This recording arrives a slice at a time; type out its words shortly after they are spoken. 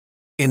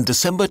In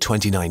December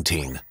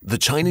 2019, the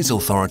Chinese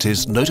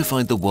authorities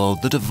notified the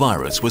world that a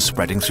virus was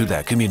spreading through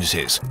their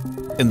communities.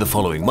 In the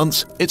following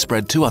months, it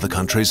spread to other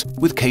countries,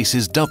 with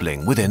cases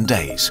doubling within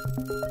days.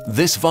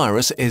 This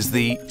virus is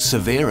the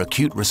severe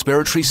acute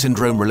respiratory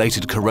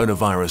syndrome-related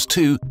coronavirus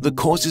 2 that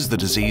causes the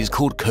disease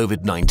called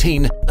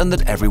COVID-19 and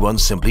that everyone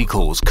simply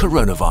calls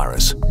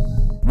coronavirus.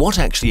 What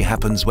actually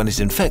happens when it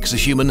infects a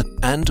human,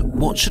 and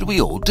what should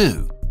we all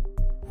do?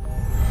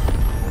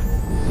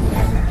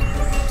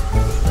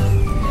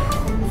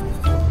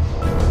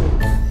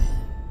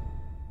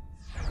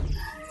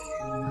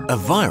 A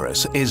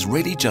virus is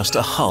really just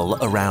a hull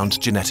around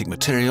genetic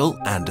material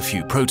and a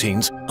few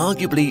proteins,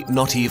 arguably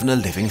not even a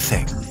living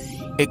thing.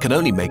 It can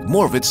only make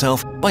more of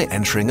itself by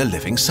entering a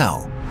living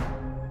cell.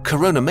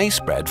 Corona may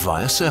spread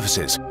via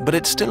surfaces, but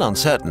it's still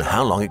uncertain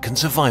how long it can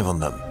survive on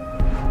them.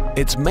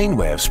 Its main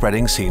way of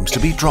spreading seems to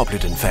be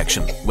droplet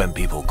infection, when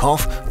people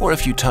cough or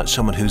if you touch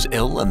someone who's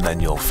ill and then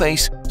your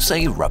face,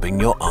 say rubbing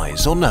your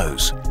eyes or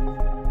nose.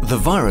 The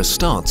virus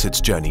starts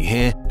its journey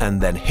here and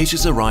then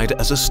hitches a ride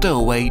as a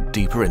stowaway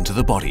deeper into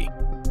the body.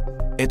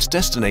 Its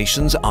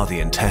destinations are the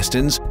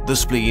intestines, the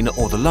spleen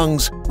or the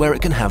lungs, where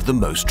it can have the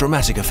most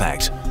dramatic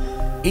effect.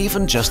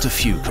 Even just a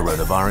few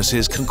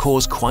coronaviruses can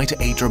cause quite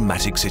a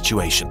dramatic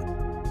situation.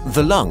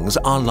 The lungs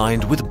are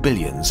lined with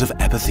billions of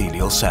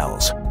epithelial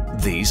cells.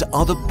 These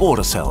are the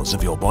border cells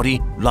of your body,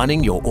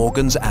 lining your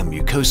organs and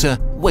mucosa,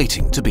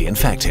 waiting to be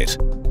infected.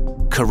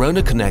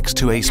 Corona connects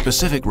to a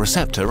specific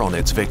receptor on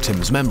its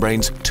victim's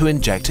membranes to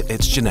inject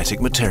its genetic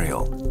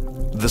material.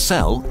 The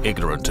cell,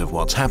 ignorant of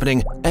what's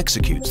happening,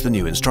 executes the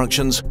new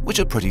instructions, which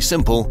are pretty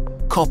simple: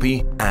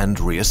 copy and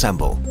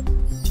reassemble.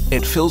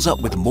 It fills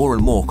up with more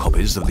and more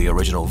copies of the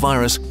original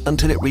virus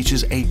until it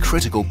reaches a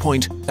critical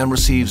point and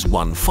receives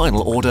one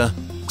final order: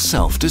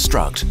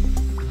 self-destruct.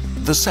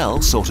 The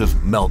cell sort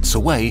of melts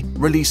away,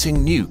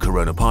 releasing new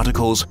corona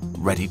particles,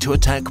 ready to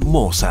attack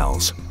more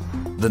cells.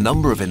 The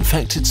number of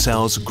infected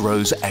cells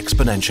grows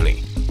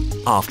exponentially.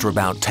 After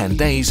about 10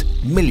 days,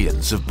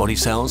 millions of body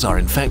cells are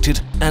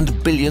infected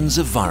and billions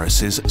of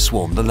viruses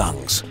swarm the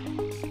lungs.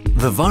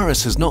 The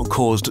virus has not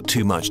caused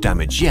too much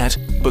damage yet,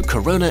 but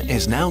corona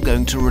is now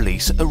going to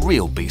release a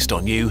real beast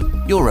on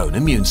you, your own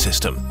immune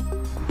system.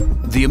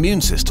 The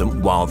immune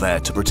system, while there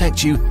to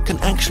protect you, can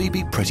actually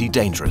be pretty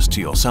dangerous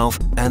to yourself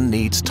and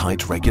needs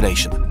tight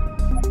regulation.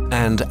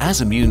 And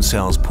as immune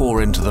cells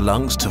pour into the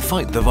lungs to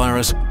fight the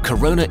virus,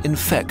 corona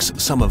infects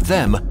some of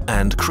them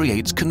and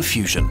creates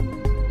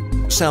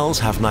confusion. Cells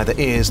have neither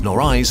ears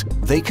nor eyes.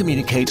 They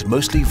communicate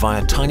mostly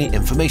via tiny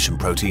information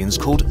proteins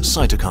called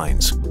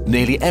cytokines.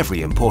 Nearly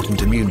every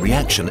important immune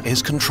reaction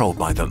is controlled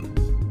by them.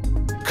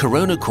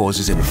 Corona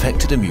causes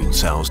infected immune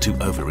cells to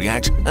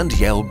overreact and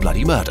yell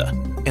bloody murder.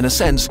 In a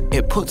sense,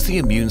 it puts the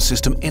immune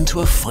system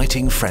into a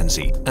fighting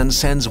frenzy and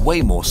sends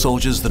way more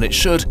soldiers than it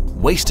should,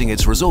 wasting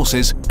its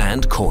resources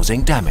and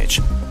causing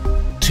damage.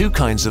 Two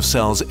kinds of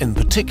cells in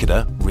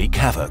particular wreak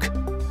havoc.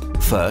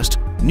 First,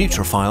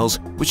 neutrophils,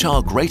 which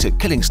are great at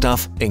killing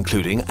stuff,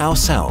 including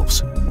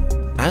ourselves.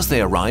 As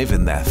they arrive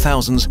in their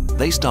thousands,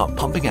 they start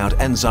pumping out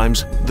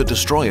enzymes that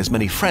destroy as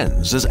many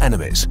friends as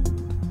enemies.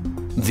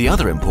 The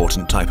other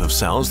important type of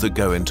cells that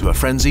go into a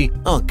frenzy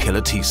are killer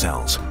T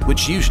cells,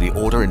 which usually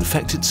order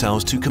infected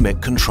cells to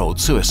commit controlled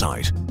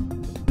suicide.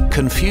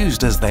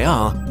 Confused as they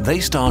are,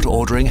 they start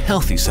ordering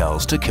healthy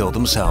cells to kill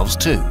themselves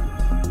too.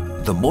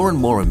 The more and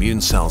more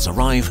immune cells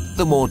arrive,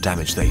 the more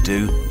damage they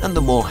do, and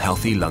the more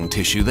healthy lung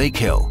tissue they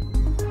kill.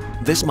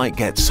 This might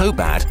get so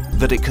bad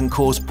that it can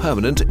cause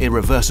permanent,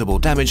 irreversible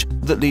damage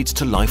that leads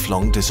to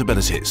lifelong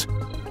disabilities.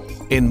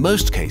 In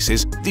most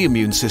cases, the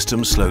immune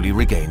system slowly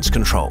regains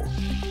control.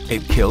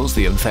 It kills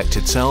the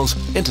infected cells,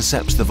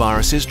 intercepts the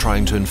viruses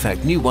trying to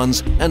infect new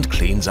ones, and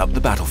cleans up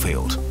the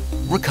battlefield.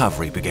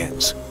 Recovery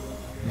begins.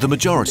 The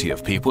majority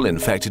of people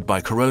infected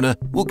by corona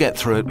will get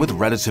through it with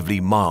relatively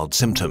mild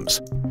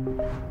symptoms.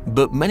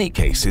 But many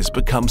cases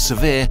become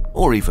severe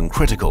or even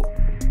critical.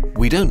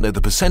 We don't know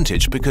the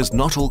percentage because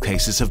not all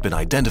cases have been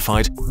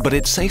identified, but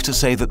it's safe to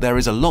say that there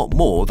is a lot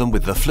more than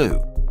with the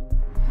flu.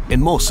 In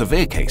more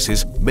severe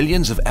cases,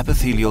 millions of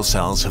epithelial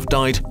cells have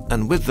died,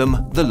 and with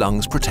them, the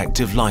lung's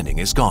protective lining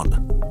is gone.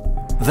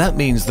 That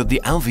means that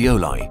the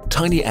alveoli,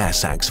 tiny air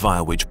sacs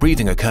via which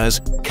breathing occurs,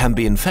 can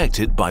be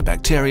infected by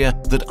bacteria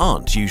that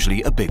aren't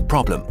usually a big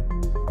problem.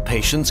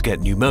 Patients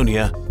get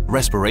pneumonia,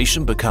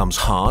 respiration becomes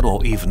hard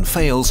or even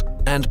fails,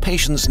 and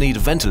patients need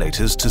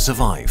ventilators to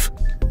survive.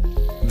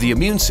 The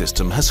immune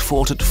system has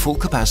fought at full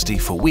capacity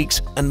for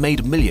weeks and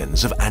made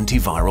millions of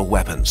antiviral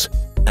weapons.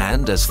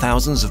 And as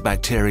thousands of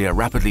bacteria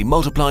rapidly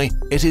multiply,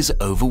 it is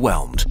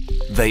overwhelmed.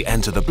 They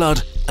enter the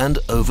blood and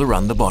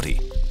overrun the body.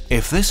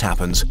 If this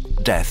happens,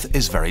 death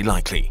is very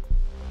likely.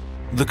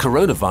 The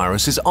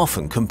coronavirus is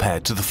often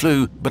compared to the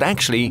flu, but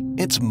actually,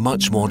 it's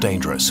much more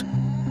dangerous.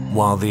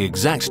 While the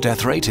exact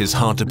death rate is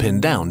hard to pin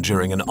down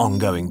during an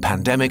ongoing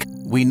pandemic,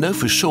 we know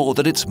for sure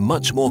that it's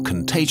much more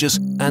contagious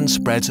and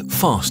spreads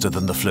faster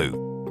than the flu.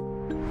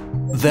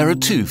 There are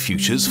two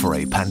futures for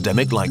a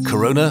pandemic like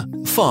corona: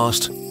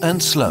 fast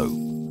and slow.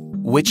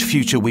 which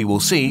future we will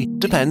see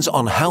depends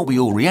on how we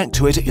all react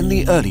to it in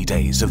the early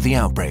days of the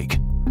outbreak.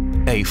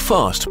 A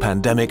fast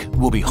pandemic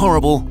will be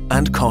horrible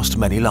and cost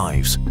many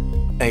lives.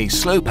 A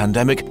slow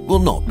pandemic will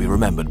not be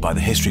remembered by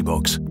the history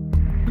books.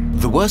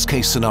 The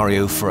worst-case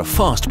scenario for a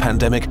fast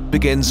pandemic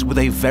begins with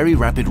a very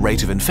rapid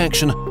rate of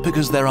infection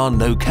because there are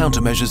no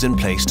countermeasures in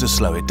place to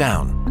slow it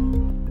down.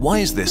 Why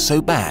is this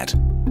so bad?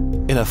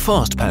 In a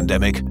fast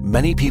pandemic,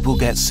 many people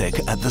get sick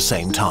at the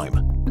same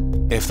time.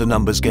 If the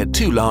numbers get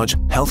too large,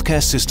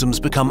 healthcare systems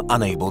become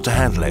unable to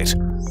handle it.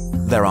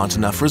 There aren't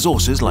enough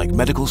resources like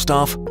medical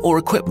staff or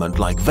equipment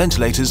like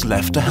ventilators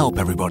left to help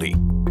everybody.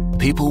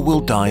 People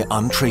will die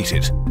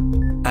untreated.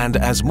 And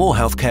as more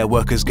healthcare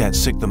workers get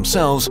sick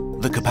themselves,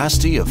 the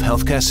capacity of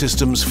healthcare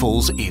systems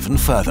falls even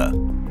further.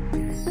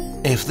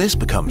 If this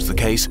becomes the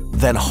case,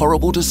 then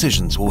horrible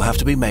decisions will have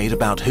to be made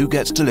about who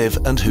gets to live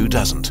and who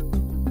doesn't.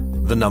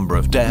 The number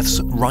of deaths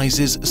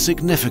rises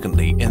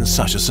significantly in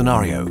such a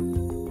scenario.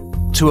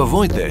 To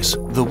avoid this,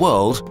 the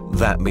world,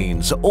 that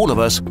means all of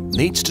us,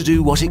 needs to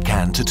do what it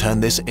can to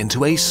turn this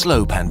into a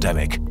slow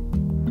pandemic.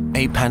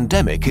 A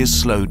pandemic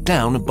is slowed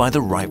down by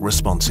the right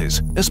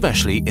responses,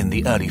 especially in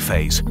the early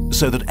phase,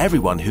 so that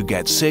everyone who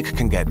gets sick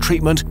can get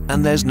treatment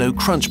and there's no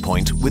crunch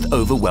point with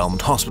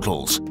overwhelmed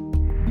hospitals.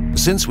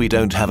 Since we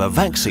don't have a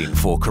vaccine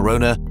for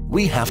corona,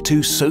 we have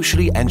to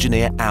socially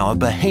engineer our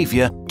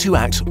behavior to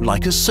act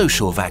like a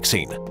social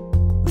vaccine.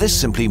 This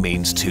simply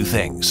means two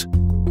things: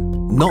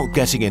 not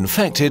getting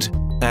infected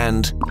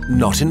and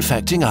not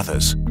infecting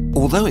others.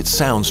 Although it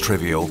sounds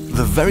trivial,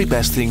 the very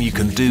best thing you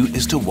can do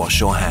is to wash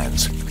your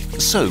hands.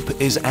 Soap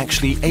is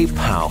actually a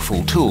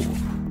powerful tool.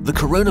 The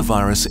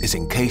coronavirus is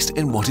encased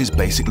in what is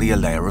basically a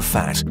layer of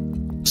fat.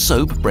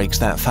 Soap breaks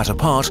that fat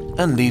apart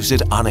and leaves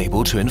it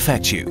unable to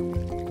infect you.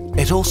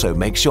 It also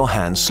makes your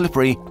hands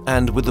slippery,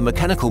 and with the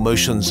mechanical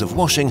motions of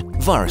washing,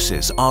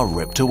 viruses are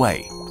ripped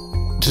away.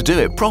 To do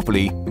it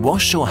properly,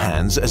 wash your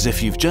hands as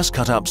if you've just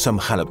cut up some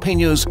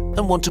jalapenos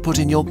and want to put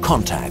in your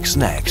contacts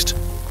next.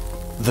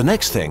 The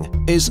next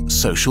thing is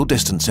social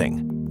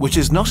distancing, which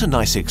is not a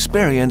nice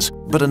experience,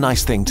 but a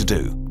nice thing to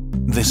do.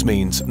 This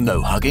means no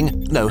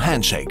hugging, no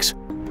handshakes.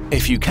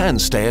 If you can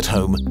stay at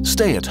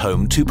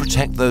home to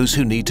protect those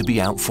who need to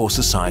be out for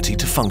society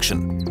to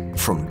function,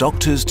 from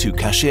doctors to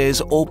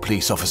cashiers or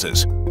police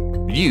officers.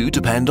 You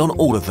depend on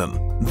all of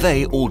them.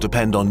 They all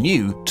depend on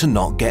you to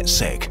not get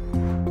sick.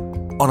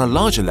 On a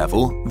larger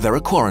level, there are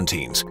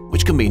quarantines,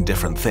 which can mean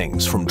different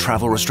things, from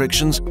travel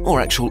restrictions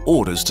or actual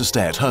orders to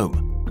stay at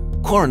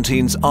home.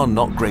 Quarantines are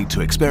not great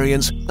to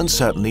experience and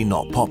certainly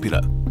not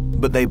popular,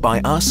 but they buy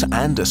us,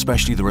 and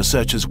especially the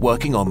researchers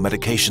working on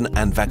medication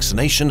and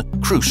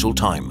vaccination, crucial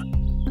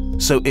time.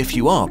 So if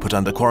you are put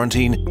under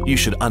quarantine, you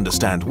should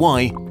understand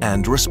why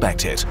and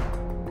respect it.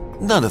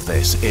 None of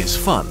this is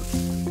fun,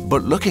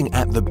 but looking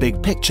at the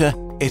big picture,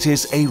 it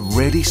is a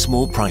really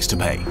small price to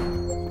pay.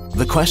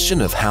 The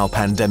question of how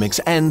pandemics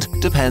end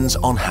depends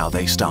on how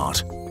they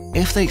start.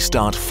 If they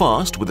start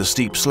fast with a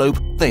steep slope,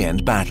 they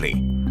end badly.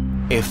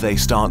 If they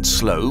start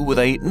slow with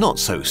a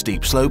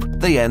not-so-steep slope,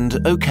 they end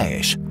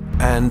okayish.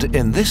 And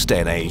in this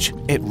day and age,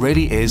 it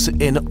really is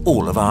in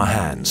all of our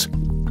hands,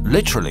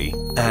 literally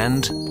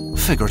and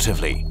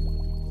figuratively.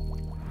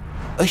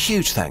 A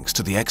huge thanks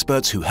to the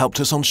experts who helped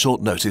us on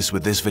short notice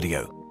with this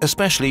video,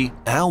 especially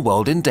Our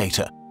World in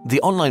Data,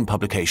 the online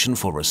publication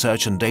for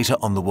research and data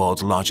on the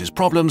world's largest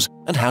problems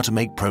and how to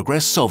make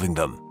progress solving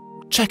them.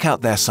 Check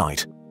out their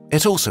site.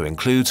 It also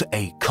includes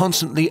a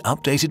constantly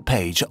updated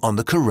page on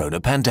the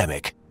corona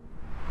pandemic.